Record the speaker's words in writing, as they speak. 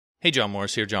Hey, John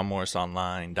Morris here,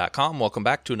 johnmorrisonline.com. Welcome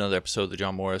back to another episode of the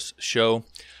John Morris Show.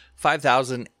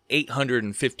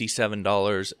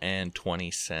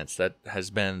 $5,857.20. That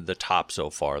has been the top so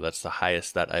far. That's the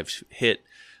highest that I've hit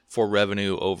for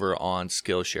revenue over on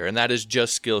Skillshare. And that is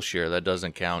just Skillshare. That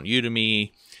doesn't count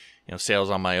Udemy, sales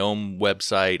on my own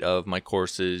website of my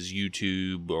courses,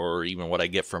 YouTube, or even what I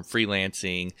get from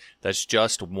freelancing. That's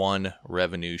just one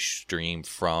revenue stream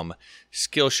from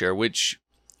Skillshare, which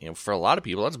for a lot of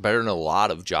people, that's better than a lot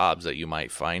of jobs that you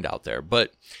might find out there.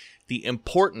 But the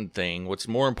important thing, what's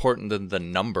more important than the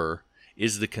number,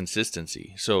 is the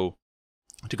consistency. So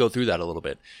to go through that a little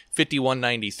bit,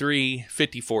 5193,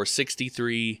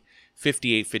 5463,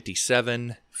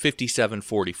 5857,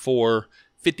 5744,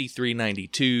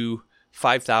 5392,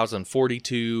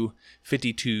 5042,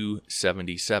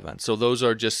 5277. So those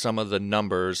are just some of the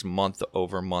numbers month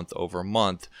over month over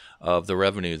month of the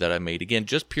revenue that I made. Again,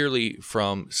 just purely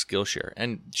from Skillshare.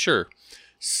 And sure,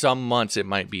 some months it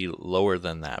might be lower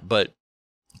than that, but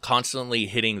constantly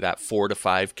hitting that 4 to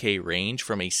 5K range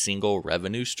from a single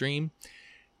revenue stream,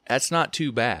 that's not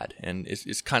too bad. And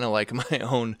it's kind of like my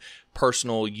own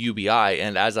personal UBI.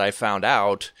 And as I found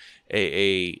out,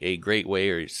 a great way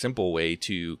or a simple way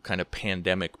to kind of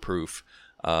pandemic proof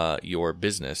your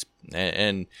business.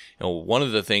 And one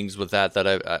of the things with that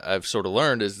I've sort of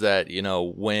learned is that,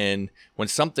 when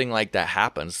something like that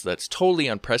happens, that's totally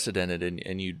unprecedented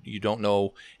and you don't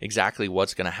know exactly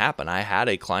what's going to happen. I had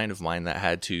a client of mine that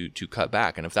had to cut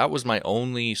back. And if that was my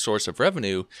only source of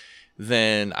revenue,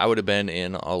 then I would have been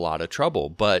in a lot of trouble.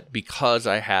 But because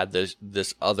I had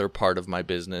this other part of my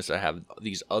business, I have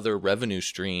these other revenue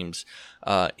streams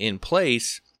in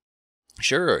place.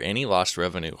 Sure, any lost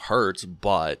revenue hurts,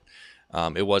 but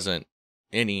it wasn't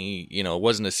it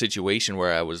wasn't a situation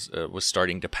where I was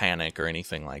starting to panic or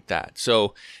anything like that.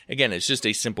 So again, it's just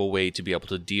a simple way to be able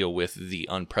to deal with the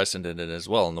unprecedented as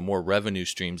well. And the more revenue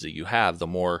streams that you have, the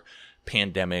more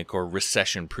pandemic or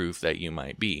recession proof that you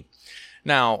might be.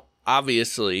 Now,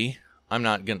 obviously, I'm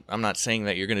not saying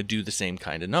that you're going to do the same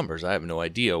kind of numbers. I have no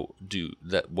idea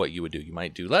what you would do. You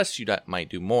might do less, you might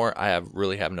do more. I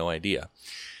really have no idea.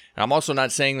 And I'm also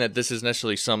not saying that this is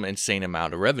necessarily some insane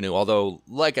amount of revenue, although,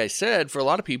 like I said, for a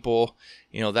lot of people,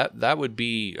 that would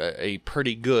be a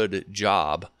pretty good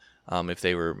job if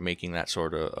they were making that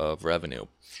sort of revenue.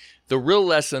 The real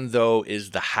lesson, though,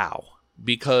 is the how,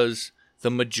 because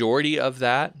the majority of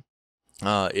that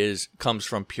comes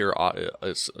from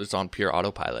it's on pure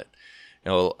autopilot.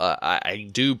 I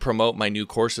do promote my new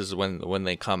courses when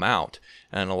they come out,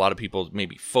 and a lot of people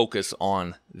maybe focus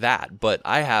on that, but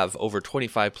I have over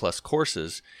 25 plus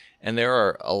courses, and there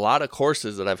are a lot of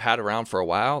courses that I've had around for a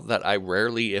while that I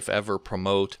rarely, if ever,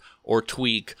 promote or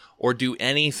tweak or do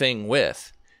anything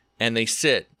with, and they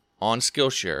sit on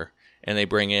Skillshare and they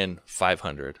bring in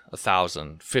 500,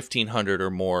 1,000, 1,500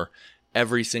 or more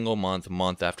every single month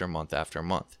after month after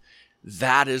month.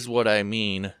 That is what I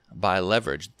mean by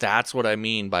leverage. That's what I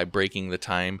mean by breaking the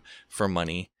time for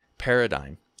money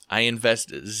paradigm. I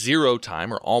invest zero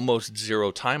time or almost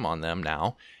zero time on them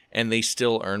now, and they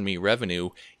still earn me revenue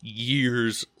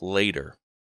years later.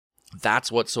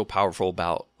 That's what's so powerful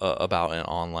about an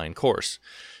online course.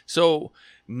 So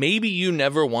maybe you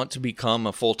never want to become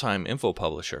a full-time info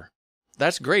publisher.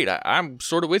 That's great. I'm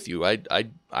sort of with you.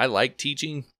 I like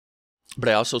teaching, but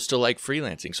I also still like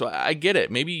freelancing. So I get it.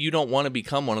 Maybe you don't want to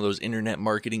become one of those internet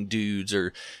marketing dudes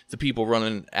or the people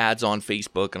running ads on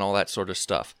Facebook and all that sort of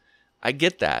stuff. I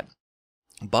get that.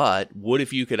 But what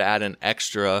if you could add an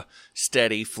extra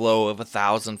steady flow of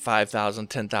 1,000, 5,000,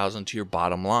 10,000 to your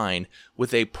bottom line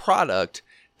with a product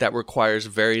that requires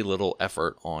very little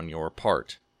effort on your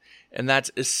part? And that's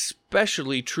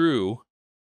especially true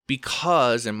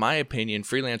because, in my opinion,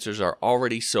 freelancers are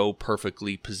already so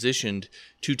perfectly positioned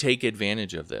to take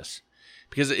advantage of this.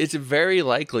 Because it's very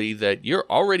likely that you're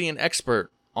already an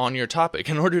expert on your topic.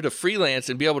 In order to freelance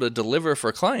and be able to deliver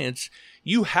for clients,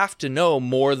 you have to know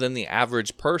more than the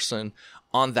average person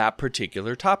on that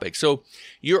particular topic. So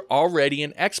you're already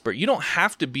an expert. You don't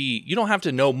have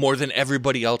to know more than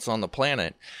everybody else on the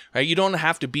planet, right? You don't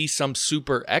have to be some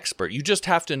super expert. You just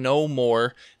have to know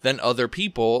more than other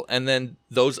people, and then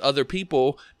those other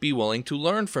people be willing to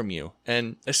learn from you.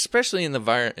 And especially in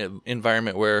the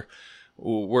environment where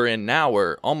we're in now,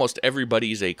 where almost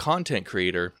everybody's a content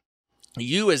creator,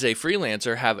 you as a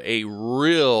freelancer have a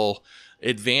real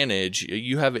advantage.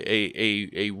 You have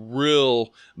a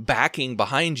real backing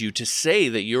behind you to say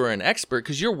that you're an expert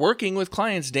because you're working with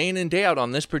clients day in and day out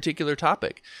on this particular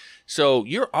topic. So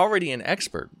you're already an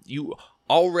expert. You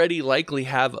already likely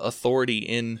have authority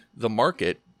in the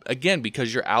market again,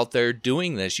 because you're out there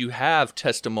doing this, you have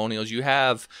testimonials, you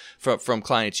have from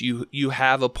clients, you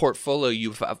have a portfolio,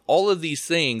 you have all of these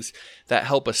things that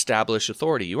help establish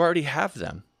authority. You already have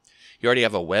them. You already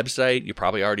have a website. You're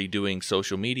probably already doing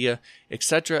social media, et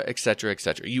cetera, et cetera, et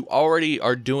cetera. You already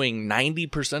are doing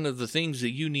 90% of the things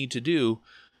that you need to do.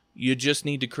 You just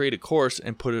need to create a course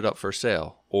and put it up for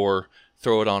sale, or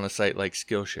throw it on a site like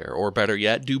Skillshare, or better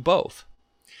yet, do both.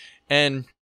 And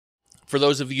for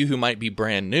those of you who might be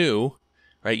brand new,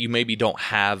 right, you maybe don't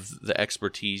have the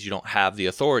expertise, you don't have the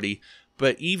authority,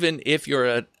 but even if you're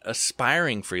an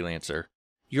aspiring freelancer,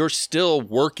 you're still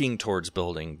working towards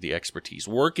building the expertise,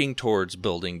 working towards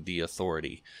building the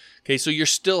authority. Okay, so you're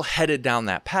still headed down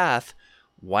that path.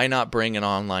 Why not bring an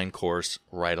online course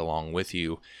right along with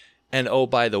you? And oh,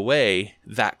 by the way,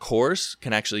 that course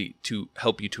can actually to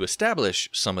help you to establish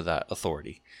some of that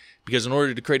authority. Because in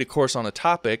order to create a course on a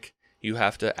topic, you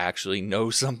have to actually know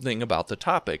something about the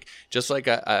topic. Just like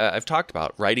I've talked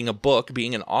about, writing a book,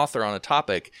 being an author on a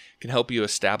topic can help you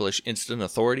establish instant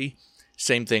authority.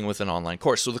 Same thing with an online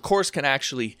course. So the course can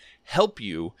actually help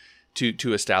you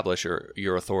to establish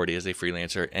your authority as a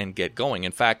freelancer and get going.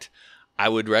 In fact, I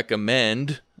would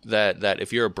recommend that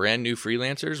if you're a brand new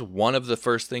freelancer, one of the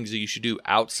first things that you should do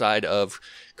outside of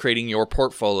creating your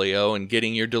portfolio and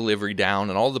getting your delivery down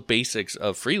and all the basics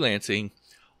of freelancing,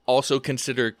 also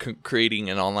consider creating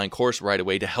an online course right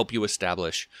away to help you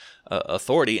establish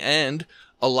authority. And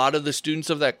a lot of the students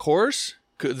of that course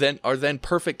are then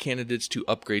perfect candidates to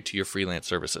upgrade to your freelance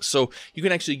services. So you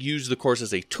can actually use the course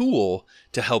as a tool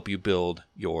to help you build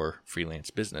your freelance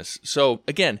business. So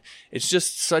again, it's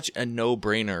just such a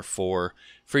no-brainer for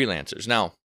freelancers.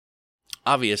 Now,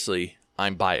 obviously,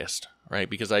 I'm biased, right?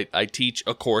 Because I teach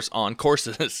a course on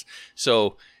courses.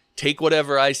 So take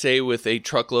whatever I say with a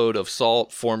truckload of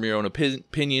salt, form your own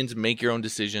opinions, make your own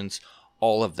decisions,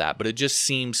 all of that. But it just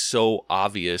seems so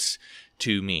obvious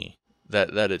to me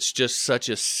that it's just such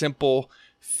a simple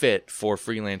fit for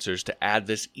freelancers to add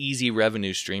this easy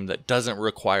revenue stream that doesn't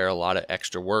require a lot of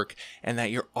extra work, and that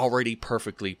you're already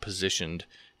perfectly positioned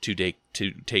to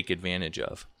take advantage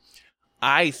of.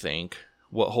 I think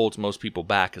what holds most people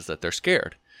back is that they're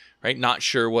scared, right? Not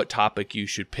sure what topic you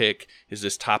should pick. Is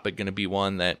this topic going to be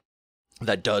one that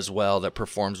does well, that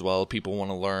performs well, people want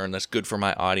to learn, that's good for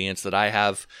my audience, that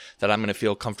I'm going to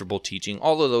feel comfortable teaching?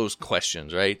 All of those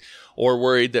questions, right? Or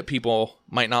worried that people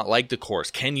might not like the course.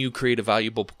 Can you create a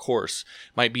valuable course?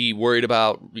 Might be worried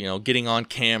about, getting on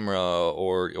camera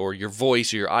or your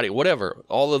voice or your audio, whatever,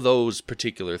 all of those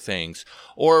particular things.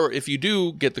 Or if you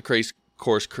do get the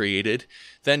course created,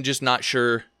 then just not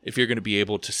sure if you're going to be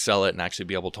able to sell it and actually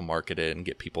be able to market it and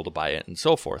get people to buy it and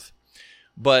so forth.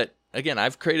 But again,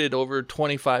 I've created over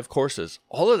 25 courses.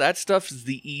 All of that stuff is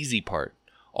the easy part.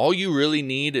 All you really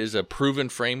need is a proven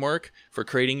framework for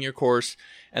creating your course,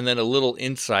 and then a little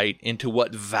insight into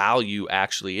what value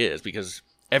actually is, because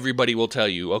everybody will tell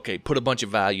you, okay, put a bunch of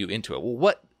value into it. Well,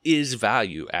 what is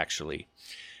value actually?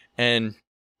 And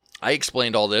I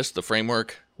explained all this, the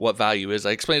framework, what value is.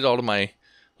 I explained it all to my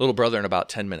little brother in about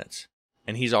 10 minutes.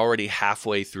 And he's already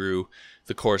halfway through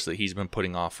the course that he's been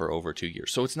putting off for over 2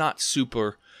 years. So it's not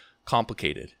super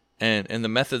complicated. And the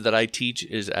method that I teach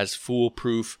is as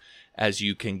foolproof as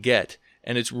you can get.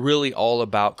 And it's really all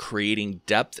about creating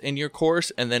depth in your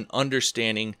course and then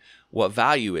understanding what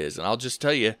value is. And I'll just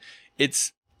tell you,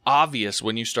 it's obvious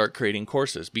when you start creating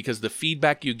courses, because the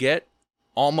feedback you get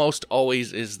almost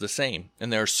always is the same.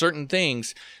 And there are certain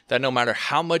things that no matter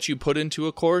how much you put into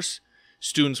a course,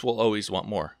 students will always want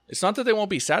more. It's not that they won't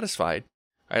be satisfied.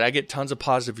 Right? I get tons of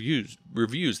positive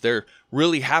reviews. They're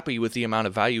really happy with the amount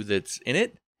of value that's in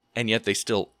it, and yet they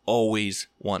still always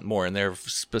want more. And there are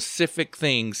specific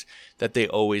things that they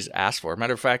always ask for.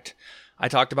 Matter of fact, I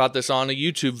talked about this on a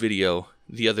YouTube video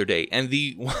the other day, and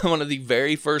one of the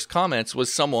very first comments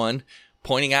was someone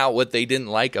pointing out what they didn't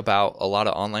like about a lot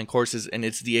of online courses, and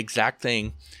it's the exact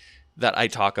thing that I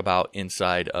talk about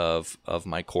inside of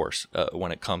my course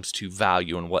when it comes to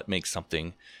value and what makes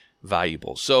something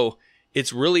valuable. So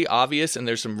it's really obvious, and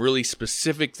there's some really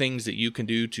specific things that you can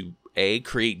do to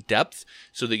create depth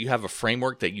so that you have a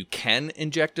framework that you can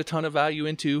inject a ton of value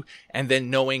into, and then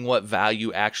knowing what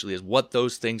value actually is, what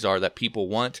those things are that people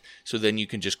want, so then you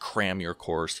can just cram your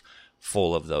course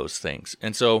full of those things.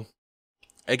 And so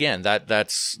again,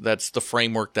 that's the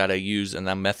framework that I use, and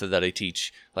that method that I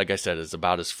teach, like I said, is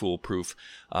about as foolproof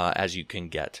as you can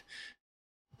get.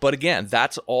 But again,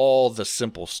 that's all the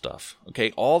simple stuff,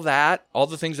 okay? All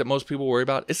the things that most people worry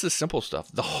about, it's the simple stuff.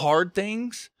 The hard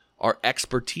things are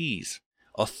expertise.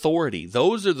 authority.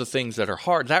 Those are the things that are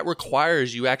hard. That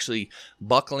requires you actually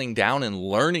buckling down and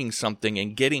learning something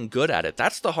and getting good at it.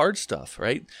 That's the hard stuff,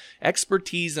 right?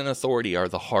 Expertise and authority are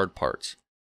the hard parts.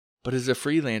 But as a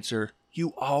freelancer,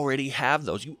 you already have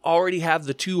those. You already have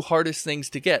the two hardest things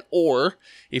to get. Or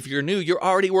if you're new, you're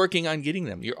already working on getting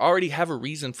them. You already have a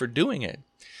reason for doing it.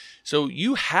 So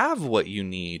you have what you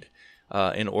need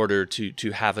in order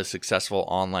to have a successful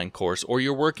online course, or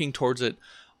you're working towards it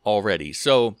already.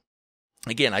 So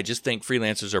again, I just think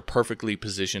freelancers are perfectly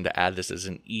positioned to add this as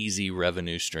an easy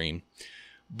revenue stream.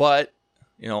 But,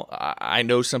 I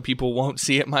know some people won't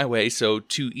see it my way. So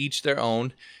to each their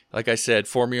own. Like I said,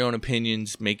 form your own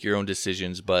opinions, make your own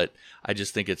decisions. But I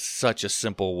just think it's such a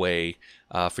simple way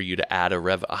for you to add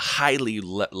a highly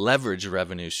leveraged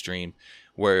revenue stream,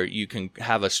 where you can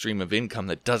have a stream of income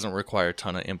that doesn't require a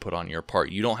ton of input on your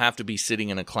part. You don't have to be sitting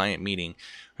in a client meeting,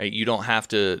 right? You don't have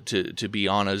to be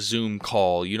on a Zoom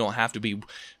call. You don't have to be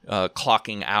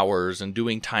clocking hours and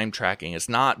doing time tracking. It's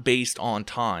not based on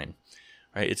time,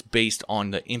 right? It's based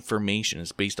on the information.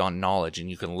 It's based on knowledge, and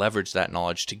you can leverage that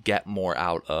knowledge to get more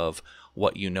out of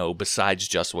what you know besides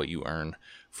just what you earn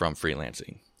from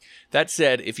freelancing. That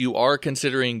said, if you are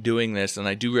considering doing this, and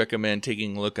I do recommend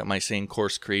taking a look at my Sane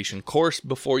Course Creation course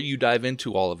before you dive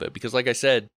into all of it, because like I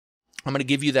said, I'm going to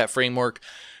give you that framework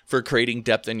for creating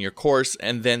depth in your course,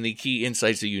 and then the key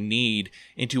insights that you need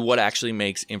into what actually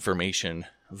makes information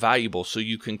valuable, so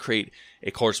you can create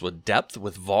a course with depth,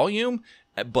 with volume,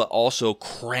 but also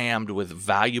crammed with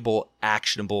valuable,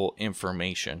 actionable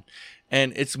information.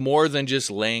 And it's more than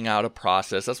just laying out a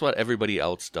process. That's what everybody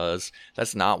else does.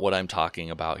 That's not what I'm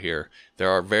talking about here. There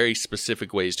are very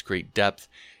specific ways to create depth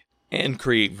and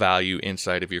create value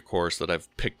inside of your course that I've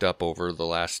picked up over the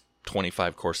last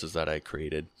 25 courses that I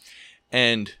created.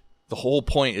 And the whole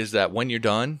point is that when you're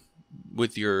done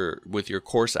with your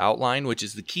course outline, which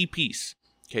is the key piece,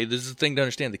 okay, this is the thing to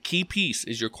understand. The key piece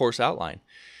is your course outline.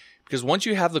 Because once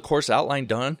you have the course outline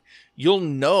done, you'll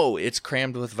know it's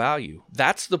crammed with value.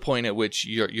 That's the point at which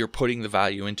you're putting the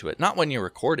value into it. Not when you're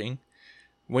recording.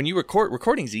 When you record,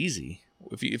 recording's easy.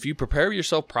 If you prepare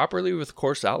yourself properly with the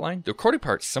course outline, the recording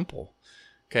part's simple.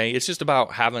 Okay, it's just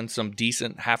about having some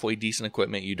halfway decent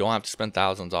equipment. You don't have to spend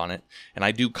thousands on it. And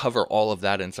I do cover all of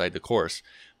that inside the course.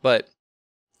 But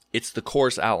it's the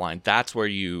course outline. That's where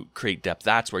you create depth.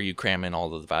 That's where you cram in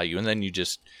all of the value. And then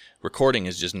recording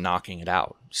is just knocking it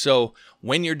out. So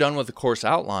when you're done with the course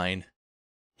outline,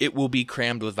 it will be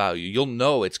crammed with value. You'll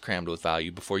know it's crammed with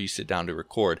value before you sit down to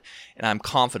record. And I'm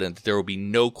confident that there will be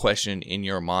no question in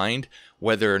your mind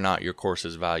whether or not your course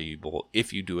is valuable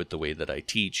if you do it the way that I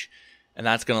teach. And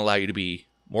that's going to allow you to be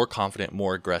more confident,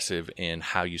 more aggressive in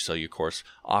how you sell your course,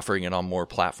 offering it on more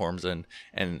platforms and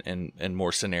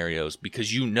more scenarios,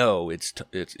 because you know it's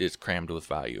crammed with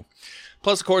value.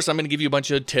 Plus, of course, I'm going to give you a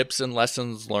bunch of tips and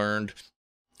lessons learned,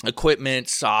 equipment,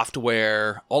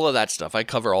 software, all of that stuff. I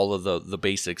cover all of the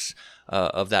basics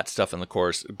of that stuff in the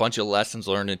course. A bunch of lessons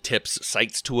learned and tips,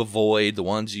 sites to avoid, the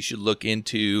ones you should look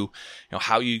into,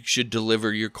 how you should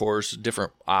deliver your course,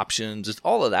 different options. It's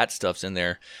all of that stuff's in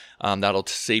there. That'll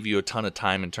save you a ton of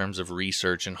time in terms of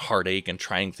research and heartache and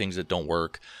trying things that don't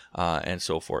work and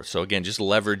so forth. So again, just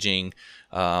leveraging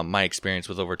my experience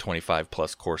with over 25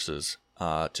 plus courses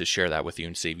to share that with you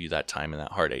and save you that time and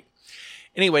that heartache.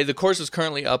 Anyway, the course is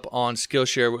currently up on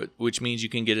Skillshare, which means you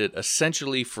can get it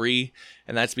essentially free.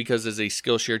 And that's because as a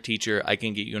Skillshare teacher, I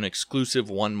can get you an exclusive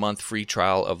 1-month free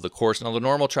trial of the course. Now, the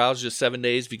normal trial is just 7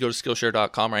 days. If you go to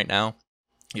Skillshare.com right now,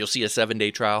 you'll see a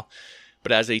 7-day trial.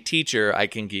 But as a teacher, I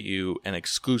can get you an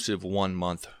exclusive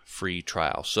 1-month free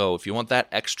trial. So if you want that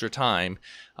extra time,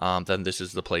 then this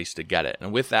is the place to get it.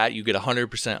 And with that, you get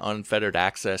 100% unfettered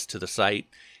access to the site.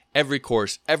 Every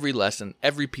course, every lesson,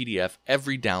 every PDF,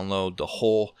 every download, the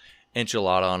whole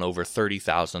enchilada on over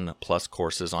 30,000 plus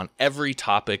courses on every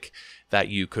topic that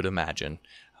you could imagine.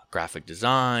 Graphic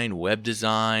design, web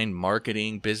design,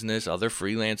 marketing, business, other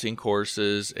freelancing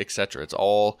courses, etc. It's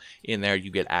all in there.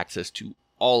 You get access to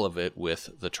all of it with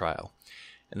the trial.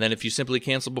 And then if you simply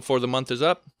cancel before the month is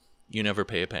up, you never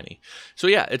pay a penny. So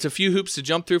yeah, it's a few hoops to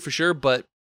jump through for sure, but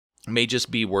may just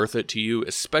be worth it to you,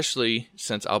 especially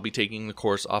since I'll be taking the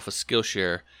course off of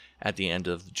Skillshare at the end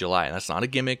of July. And that's not a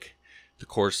gimmick.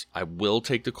 I will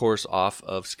take the course off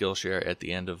of Skillshare at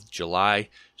the end of July.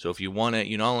 So if you want it,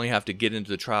 you not only have to get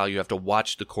into the trial, you have to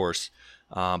watch the course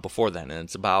before then. And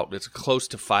it's a close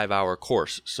to 5-hour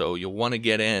course. So you'll want to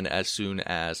get in as soon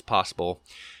as possible.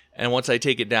 And once I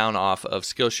take it down off of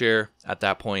Skillshare, at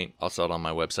that point, I'll sell it on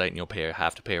my website and you'll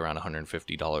have to pay around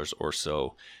 $150 or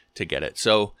so to get it.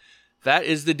 So that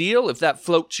is the deal. If that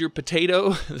floats your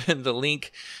potato, then the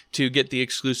link to get the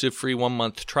exclusive free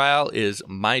 1-month trial is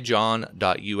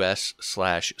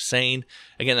myjohn.us/sane.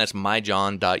 Again, that's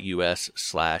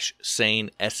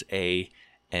myjohn.us/sane,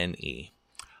 SANE.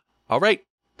 All right,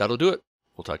 that'll do it.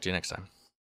 We'll talk to you next time.